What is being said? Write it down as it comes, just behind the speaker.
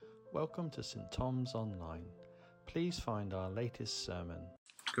Welcome to St Thomas Online. Please find our latest sermon.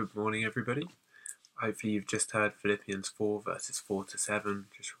 Good morning, everybody. Hopefully you've just heard Philippians 4 verses 4 to 7,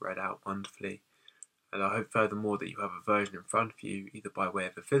 just read out wonderfully. And I hope furthermore that you have a version in front of you, either by way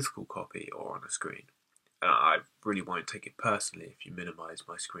of a physical copy or on a screen. And I really won't take it personally if you minimise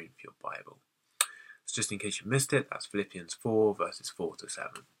my screen for your Bible. So just in case you missed it, that's Philippians 4 verses 4 to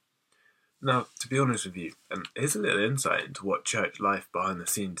 7. Now, to be honest with you, here's a little insight into what church life behind the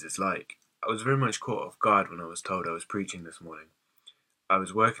scenes is like. I was very much caught off guard when I was told I was preaching this morning. I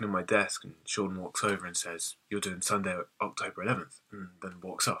was working on my desk and Sean walks over and says, "You're doing Sunday, October 11th, and then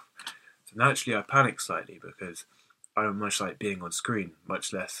walks off. So naturally I panicked slightly because I don't much like being on screen,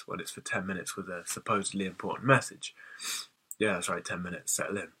 much less when it's for 10 minutes with a supposedly important message. Yeah, that's right, 10 minutes,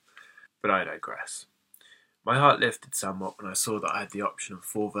 settle in. But I digress. My heart lifted somewhat when I saw that I had the option of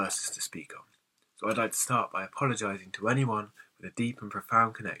 4 verses to speak on. So I'd like to start by apologising to anyone with a deep and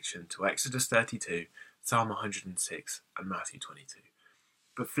profound connection to Exodus 32, Psalm 106 and Matthew 22.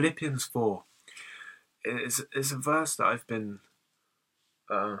 But Philippians 4 is a verse that I've been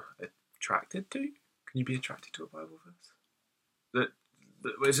attracted to. Can you be attracted to a Bible verse?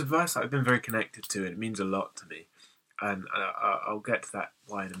 It's a verse that I've been very connected to, and it means a lot to me. And I'll get to that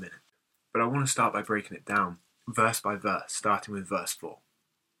why in a minute. But I want to start by breaking it down, verse by verse, starting with verse 4.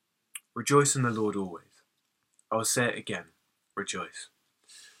 Rejoice in the Lord always. I will say it again, rejoice.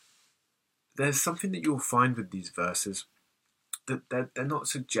 There's something that you'll find with these verses, that they're not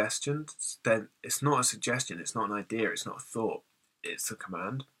suggestions. It's not a suggestion, it's not an idea, it's not a thought. It's a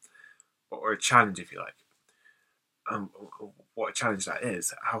command, or a challenge if you like. What a challenge that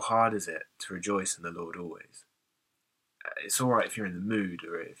is. How hard is it to rejoice in the Lord always? It's alright if you're in the mood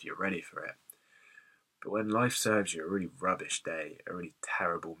or if you're ready for it. But when life serves you a really rubbish day, a really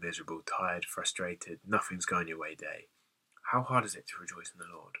terrible, miserable, tired, frustrated, nothing's going your way day, how hard is it to rejoice in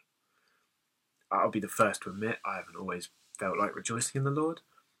the Lord? I'll be the first to admit I haven't always felt like rejoicing in the Lord.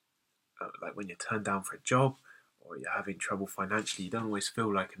 Like when you're turned down for a job or you're having trouble financially, you don't always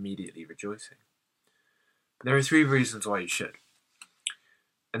feel like immediately rejoicing. But there are 3 reasons why you should.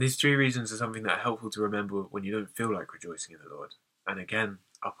 And these 3 reasons are something that are helpful to remember when you don't feel like rejoicing in the Lord. And again,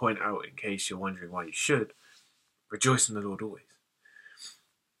 I'll point out in case you're wondering why you should, rejoice in the Lord always.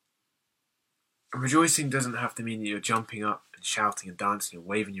 And rejoicing doesn't have to mean that you're jumping up and shouting and dancing and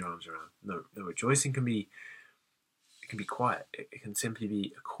waving your arms around. No, rejoicing can be quiet. It can simply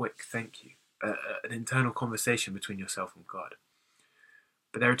be a quick thank you, an internal conversation between yourself and God.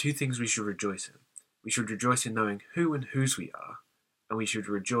 But there are 2 things we should rejoice in. We should rejoice in knowing who and whose we are, and we should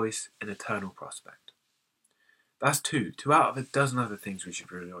rejoice in eternal prospect. That's 2 out of a dozen other things we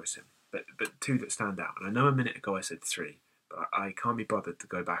should rejoice in, but 2 that stand out. And I know a minute ago I said 3, but I can't be bothered to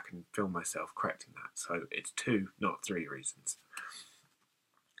go back and film myself correcting that, so it's 2, not 3 reasons.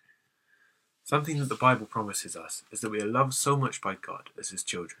 Something that the Bible promises us is that we are loved so much by God as His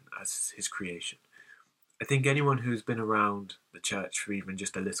children, as His creation. I think anyone who has been around the church for even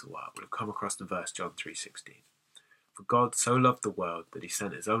just a little while would have come across the verse John 3:16. For God so loved the world that He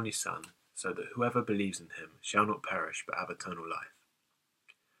sent His only Son, so that whoever believes in Him shall not perish but have eternal life.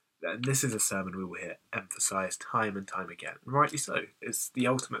 And this is a sermon we will hear emphasised time and time again, and rightly so. It's the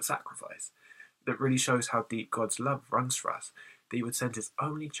ultimate sacrifice that really shows how deep God's love runs for us, that He would send His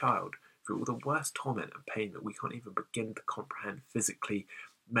only child through all the worst torment and pain that we can't even begin to comprehend physically,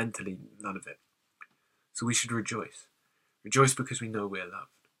 mentally, none of it. So we should rejoice. Rejoice because we know we are loved.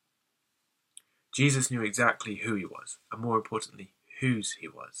 Jesus knew exactly who He was, and more importantly, whose He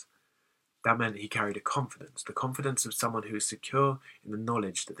was. That meant He carried a confidence, the confidence of someone who is secure in the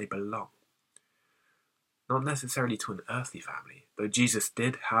knowledge that they belong. Not necessarily to an earthly family, though Jesus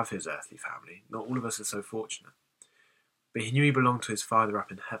did have His earthly family. Not all of us are so fortunate. But He knew He belonged to His Father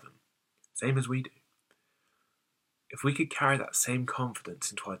up in heaven, same as we do. If we could carry that same confidence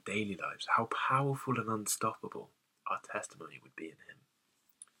into our daily lives, how powerful and unstoppable our testimony would be in Him.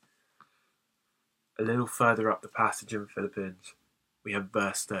 A little further up the passage in Philippians, we have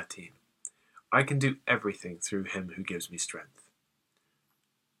verse 13. I can do everything through Him who gives me strength.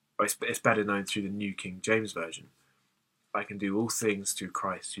 It's better known through the New King James Version. I can do all things through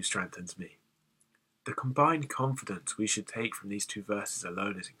Christ who strengthens me. The combined confidence we should take from these 2 verses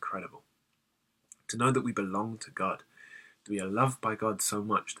alone is incredible. To know that we belong to God, that we are loved by God so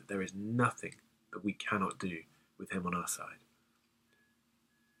much that there is nothing that we cannot do with Him on our side.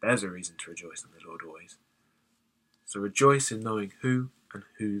 There's a reason to rejoice in the Lord always. So rejoice in knowing who and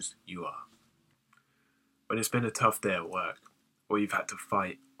whose you are. When it's been a tough day at work, or you've had to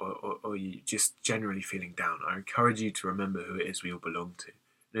fight, or you're just generally feeling down, I encourage you to remember who it is we all belong to.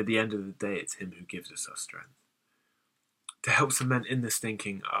 And at the end of the day, it's Him who gives us our strength. To help cement in this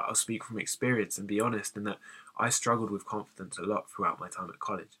thinking, I'll speak from experience and be honest in that I struggled with confidence a lot throughout my time at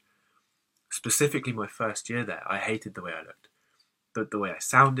college. Specifically my first year there, I hated the way I looked, the way I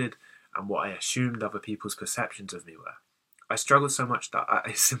sounded, and what I assumed other people's perceptions of me were. I struggled so much that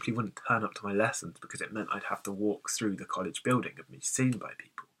I simply wouldn't turn up to my lessons because it meant I'd have to walk through the college building and be seen by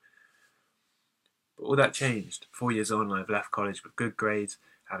people. But all that changed. 4 years on, I've left college with good grades,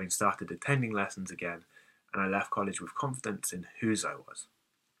 having started attending lessons again, and I left college with confidence in whose I was.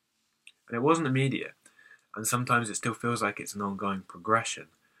 And it wasn't immediate, and sometimes it still feels like it's an ongoing progression,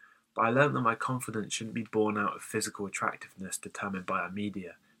 but I learned that my confidence shouldn't be born out of physical attractiveness determined by our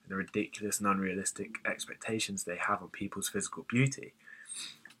media and the ridiculous and unrealistic expectations they have on people's physical beauty,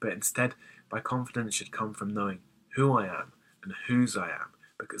 but instead my confidence should come from knowing who I am and whose I am,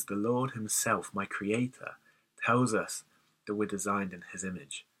 because the Lord himself, my Creator, tells us that we're designed in his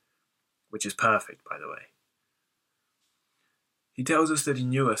image, which is perfect, by the way. He tells us that he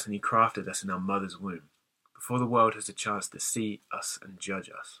knew us and he crafted us in our mother's womb, before the world has a chance to see us and judge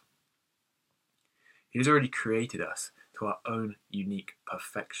us. He has already created us to our own unique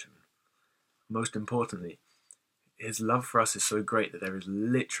perfection. Most importantly, his love for us is so great that there is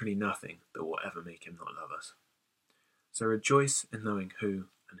literally nothing that will ever make him not love us. So rejoice in knowing who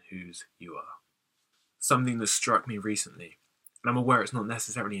and whose you are. Something that struck me recently, and I'm aware it's not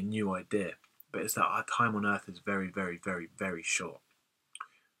necessarily a new idea, but it's that our time on earth is very, very, very, very short.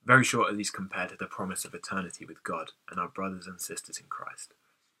 Very short, at least compared to the promise of eternity with God and our brothers and sisters in Christ.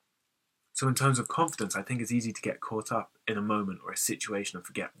 So in terms of confidence, I think it's easy to get caught up in a moment or a situation and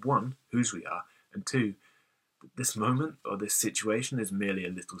forget, one, whose we are, and two, that this moment or this situation is merely a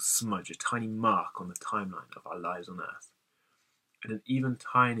little smudge, a tiny mark on the timeline of our lives on earth, and an even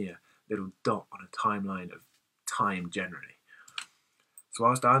tinier little dot on a timeline of time generally. So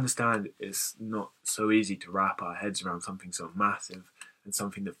whilst I understand it's not so easy to wrap our heads around something so massive and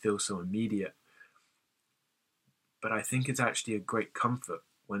something that feels so immediate, but I think it's actually a great comfort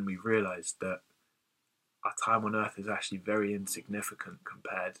when we realise that our time on earth is actually very insignificant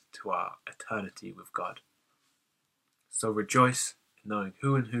compared to our eternity with God. So rejoice in knowing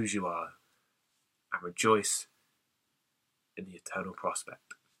who and whose you are, and rejoice in the eternal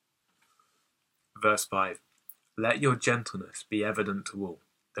prospect. Verse 5. Let your gentleness be evident to all.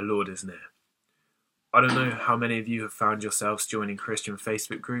 The Lord is near. I don't know how many of you have found yourselves joining Christian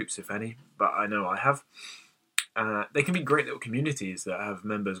Facebook groups, if any, but I know I have. They can be great little communities that have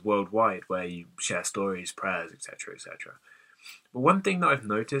members worldwide where you share stories, prayers, etc., etc. But one thing that I've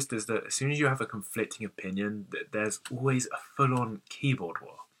noticed is that as soon as you have a conflicting opinion, there's always a full-on keyboard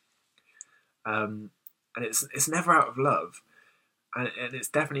war. And it's never out of love, and it's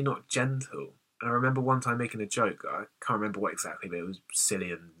definitely not gentle. And I remember one time making a joke, I can't remember what exactly, but it was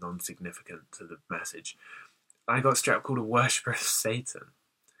silly and non-significant to the message. I got straight up called a worshipper of Satan.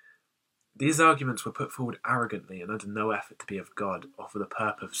 These arguments were put forward arrogantly and under no effort to be of God or for the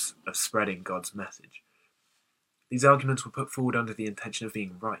purpose of spreading God's message. These arguments were put forward under the intention of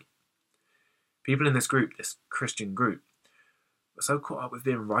being right. People in this group, this Christian group, were so caught up with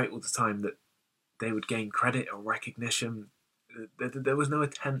being right all the time that they would gain credit or recognition. There was no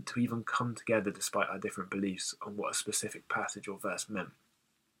attempt to even come together despite our different beliefs on what a specific passage or verse meant.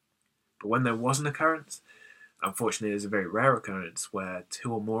 But when there was an occurrence, unfortunately, it's a very rare occurrence where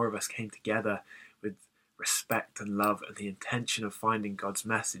two or more of us came together with respect and love and the intention of finding God's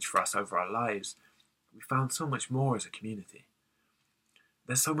message for us over our lives. We found so much more as a community.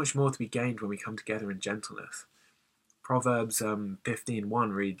 There's so much more to be gained when we come together in gentleness. Proverbs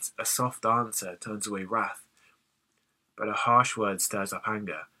 15:1 reads, "A soft answer turns away wrath, but a harsh word stirs up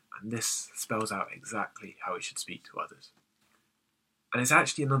anger," and this spells out exactly how we should speak to others. And it's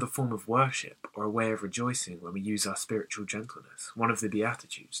actually another form of worship or a way of rejoicing when we use our spiritual gentleness, one of the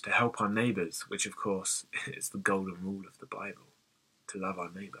Beatitudes, to help our neighbours, which of course is the golden rule of the Bible, to love our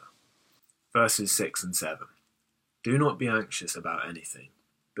neighbour. Verses 6 and 7. Do not be anxious about anything,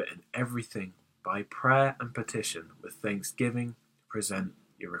 but in everything, by prayer and petition, with thanksgiving, present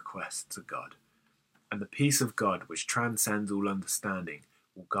your requests to God. And the peace of God, which transcends all understanding,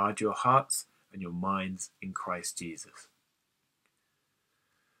 will guard your hearts and your minds in Christ Jesus.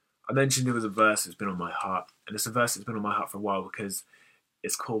 I mentioned it was a verse that's been on my heart, and it's a verse that's been on my heart for a while because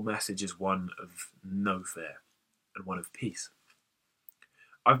its core message is one of no fear and one of peace.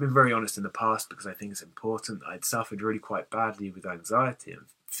 I've been very honest in the past because I think it's important. I'd suffered really quite badly with anxiety and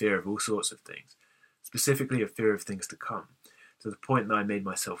fear of all sorts of things, specifically a fear of things to come, to the point that I made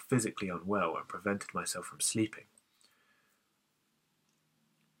myself physically unwell and prevented myself from sleeping.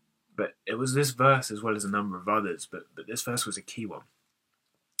 But it was this verse as well as a number of others, but this verse was a key one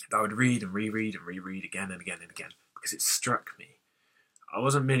that I would read and reread and reread again and again and again, because it struck me. I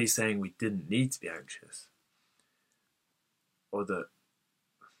wasn't merely saying we didn't need to be anxious, or that.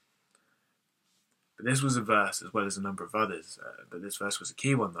 But this was a verse, as well as a number of others, but this verse was a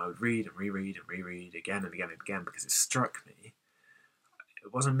key one that I would read and reread and reread again and again and again because it struck me.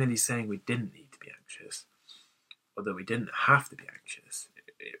 It wasn't merely saying we didn't need to be anxious, or that we didn't have to be anxious.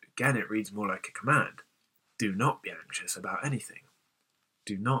 Again, it reads more like a command. Do not be anxious about anything.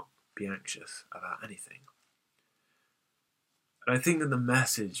 Do not be anxious about anything. And I think that the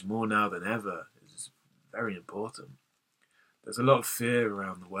message, more now than ever, is very important. There's a lot of fear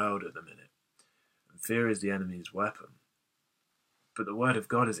around the world at the minute. Fear is the enemy's weapon. But the word of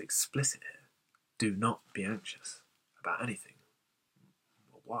God is explicit here. Do not be anxious about anything.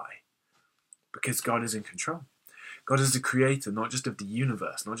 Well, why? Because God is in control. God is the creator, not just of the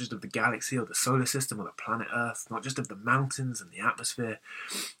universe, not just of the galaxy or the solar system or the planet Earth, not just of the mountains and the atmosphere,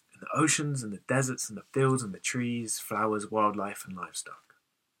 and the oceans and the deserts and the fields and the trees, flowers, wildlife and livestock.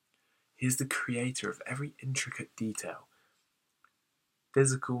 He is the creator of every intricate detail,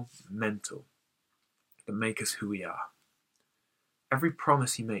 physical, mental, that make us who we are. Every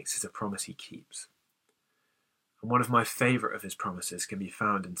promise he makes is a promise he keeps. And one of my favourite of his promises can be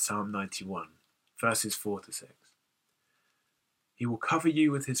found in Psalm 91, verses 4 to 6. He will cover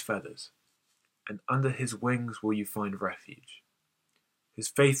you with his feathers, and under his wings will you find refuge. His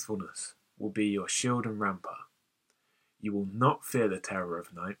faithfulness will be your shield and rampart. You will not fear the terror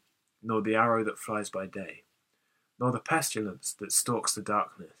of night, nor the arrow that flies by day, nor the pestilence that stalks the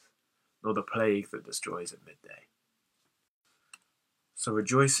darkness, nor the plague that destroys at midday. So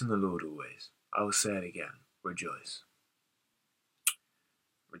rejoice in the Lord always. I will say it again, rejoice.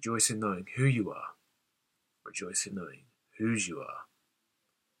 Rejoice in knowing who you are. Rejoice in knowing whose you are.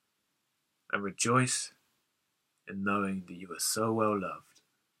 And rejoice in knowing that you are so well loved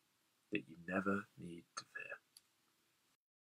that you never need to